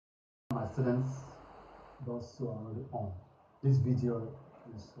my students, those who are already on. This video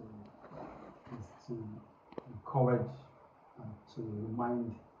is to encourage and to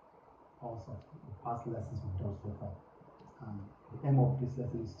remind us of the past lessons we've done so far. And the aim of this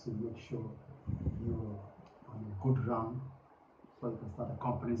lesson is to make sure you're on a good run so you can start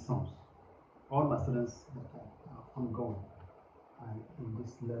accompanying songs. All my students that are ongoing are in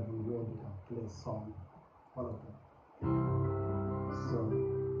this level where they can play a song, all of them. So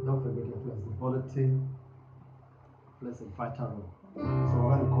don't forget your flexibility plays a vital role. So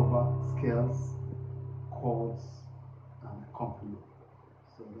we're going to cover scales, chords, and accompaniment.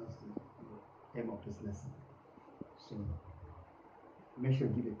 So that's the aim of this lesson. So make sure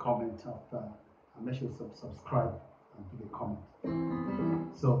you give a comment after, and make sure you subscribe and give a comment.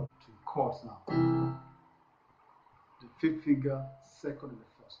 So to chords now. The fifth finger, second and the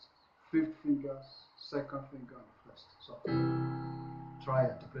first. Fifth finger, second finger and the first. So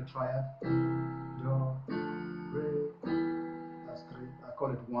triad, to play triad. Do, re, that's three. I call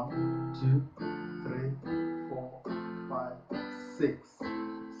it 1, 2, 3, 4, 5, 6.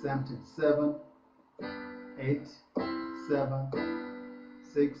 Same thing. 7, 8, 7,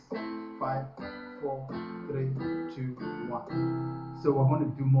 6, 5, 4, 3, 2, 1. So we're going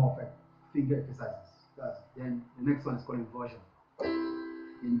to do more of a finger exercises. Then the next one is called inversion.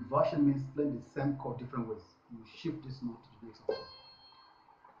 Inversion means playing the same chord different ways. You shift this note to the next one.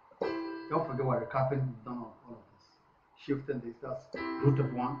 Don't forget we're recapping, we've done all of this. Shifting this, that's root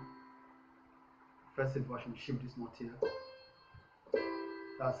of 1. First inversion, shift this note here.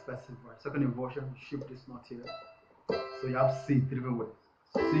 That's first inversion. Second inversion, shift this note here. So you have C 3 different ways.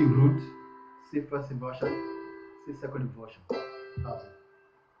 C root, C first inversion, C second inversion. That's it.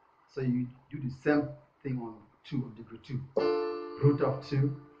 So you do the same thing on 2 of degree 2. Root of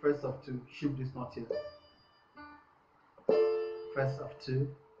 2, first of 2, shift this note here. First of 2,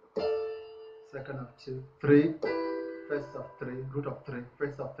 second of 2, 3, first of 3, root of 3,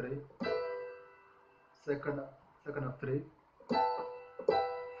 first of 3, second of 3,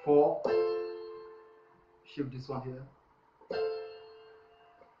 4, shift this one here.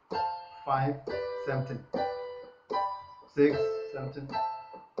 5, same thing. 6, same thing.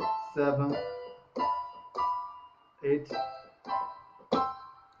 7, 8.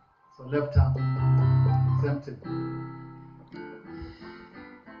 So left hand, same thing.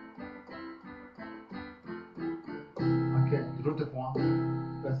 Okay, root of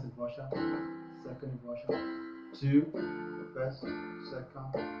 1, first inversion, second inversion, 2, first, second,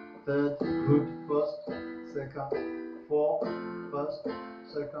 third, root, first, second, 4, first,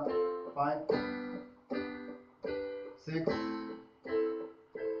 second, 5, 6,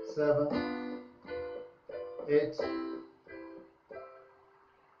 7, 8.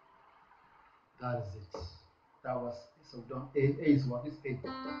 That is it. That was so done. A is what is A.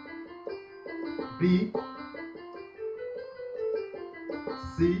 B,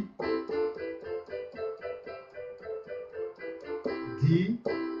 C, D,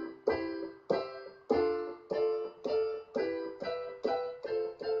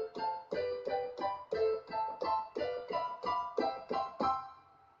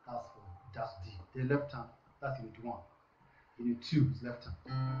 that's D. The left hand, that's unit 1. Unit 2 is left hand.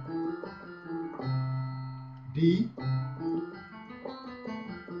 B,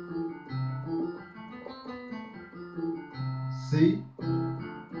 C,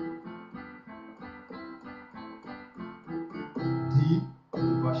 D,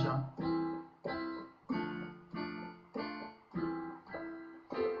 inversion,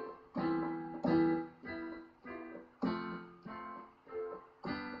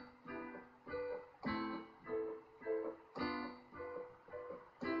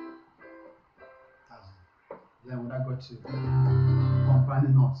 then when I go to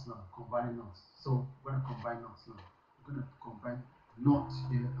combining knots now, combining knots. So we're going to combine knots now. We're going to combine knot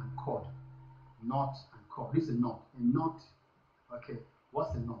here and chord. Knot and chord. This is a knot. A knot, okay,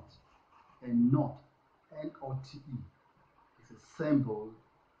 what's a knot? A knot, N-O-T-E, is a symbol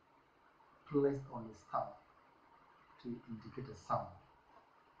placed on a staff to indicate a sound.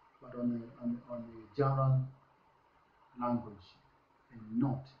 But on a general language, a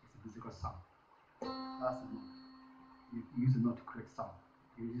note is a musical sound. That's a note. You use a note to create sound.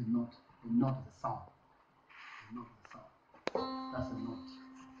 You use a note. A note is a sound. A note is a sound. That's a note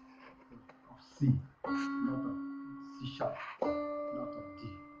of C, note of C sharp, note of D.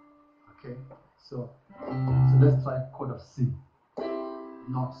 Okay. So let's try chord of C.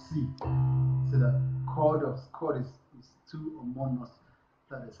 Not C. So the chord is 2 or more notes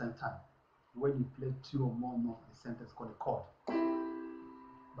played at the same time. When you play 2 or more notes at the same time, it's called a chord.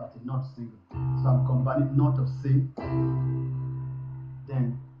 But it's not single. So I'm combining note of C,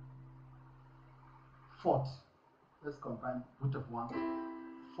 then fourth. Let's combine root of 1.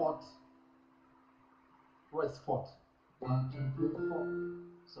 Fourth. What is fourth? 1, 2, 3, 4.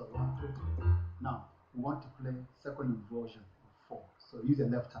 So 1, 2, 3. Now we want to play second inversion of 4. So use the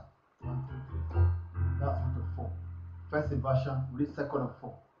left hand. 1, 2, 3, 4. That's root of 4. First inversion, we need second of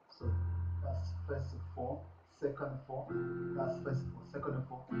 4. So that's first of 4, second of 4. That's first of 4, second of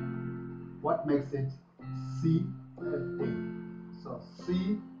 4. What makes it C F A? So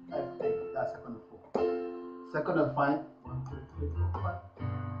C F A. That's second of 4. Second of 5. 1, 2, 3, 4, 5.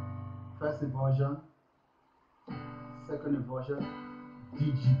 First inversion. Second inversion,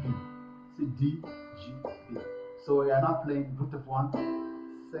 DGB. See DGB. So we are now playing root of 1,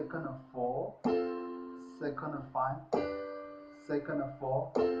 second of 4, second of 5, second of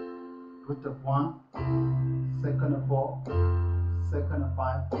 4, root of 1, second of 4, second of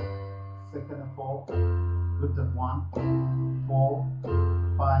 5, second of 4, root of 1, 4,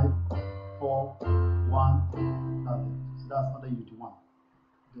 5, 4, 1. That's it. So that's under unit 1.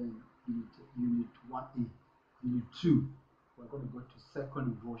 Then unit 1A. Unit 2, we're going to go to second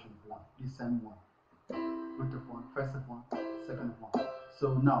inversion of 1. This same one. Root of 1, first of 1, second of 1.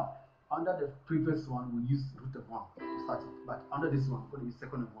 So now, under the previous one, we use root of 1 to start it. But under this one, we're going to use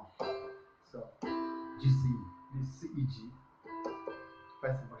second of 1. So, GC, this CEG,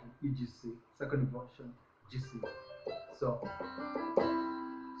 first inversion, EGC, second inversion, GC. So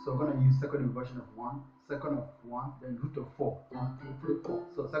we're going to use second inversion of 1, second of 1, then root of 4. 1, 2, 3, 4.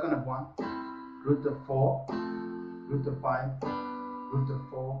 So second of 1, root of 4, root of 5, root of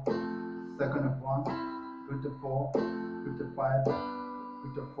 4, second of 1, root of 4, root of 5,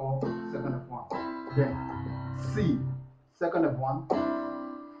 root of 4, second of 1. Then C, second of 1,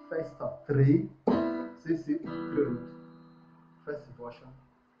 first of 3, C, 3 root, first inversion.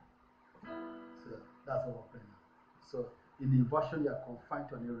 So that's what we're playing now. So in the inversion, you are confined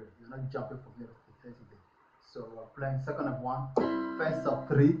to an area. You're not jumping from here to there to there. So we're playing second of 1, first of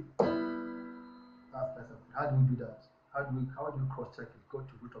 3. That's first of 3. How do we do that? How do you cross check it? Go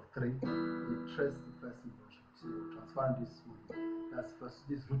to root of 3, you trace the first inversion. So transfer this one. That's first,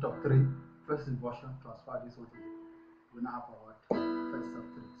 this root of 3, first inversion, transfer this one here. We now have our first of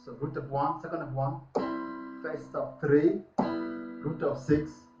 3. So root of 1, second of 1, first of 3, root of 6, 1,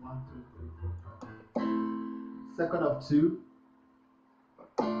 2, 3, 4, 5. Second of 2,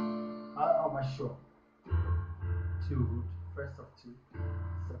 how am I sure? 2 root, first of 2,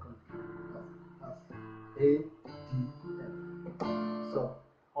 second of 2. That's A, D, F. So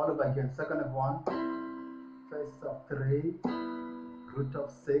all over again, second of 1, first of 3, root of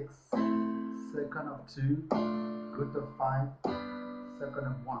 6, second of 2, root of 5, second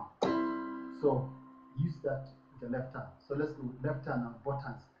of 1. So use that with the left hand. So let's go left hand and both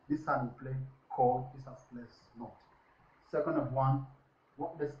hands. This hand will play chord, this hand plays note. Second of 1,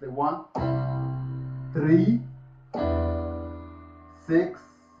 let's play 1, 3, 6,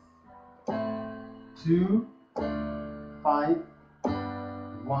 2, 5,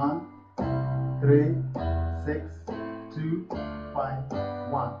 1, 3, 6, 2, 5,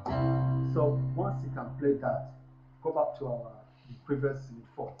 1. So once you can play that, go back to our previous unit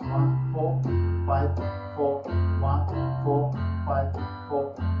 4. 1, 4, 5, 4, 1, 4, 5,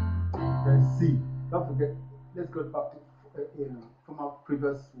 4. Then C. Don't forget, let's go back to from our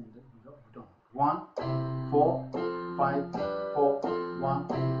previous unit. We've done 1, 4, 5, 4, 1,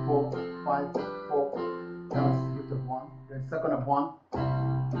 4, 5, 4. That's root of 1. Then second of 1.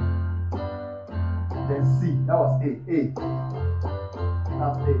 Then C. That was A. A.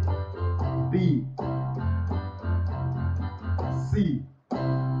 That's A. B. C.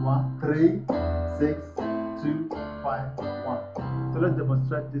 1, 3, 6, 2, 5, 1. So let's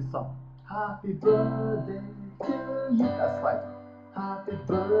demonstrate this song. Happy birthday to you. That's 5. Happy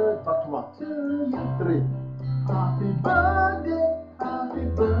birthday. Back to 1. To you. 3. Happy birthday. Happy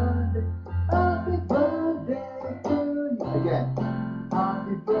birthday. Happy birthday to you. Again.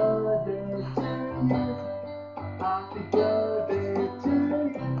 Happy birthday to you. Happy birthday to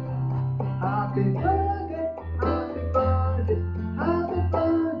you. Happy birthday. Happy birthday. Happy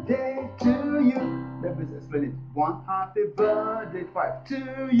birthday to you. Let me explain it. 1. Happy birthday. 5. To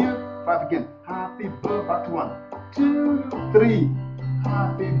you. 5 again. Happy birthday. Back to 1. 2, 3.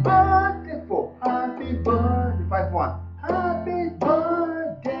 Happy birthday. 4. Happy birthday. 5, 1. Happy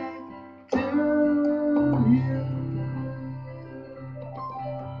birthday to you.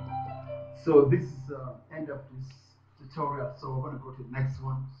 So this is end of this tutorial. So we're going to go to the next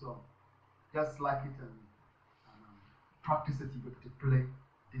one. So just like it and practice it, you'll be able to play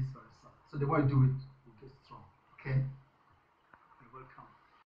this very song. So the more you do it, you get strong. Okay.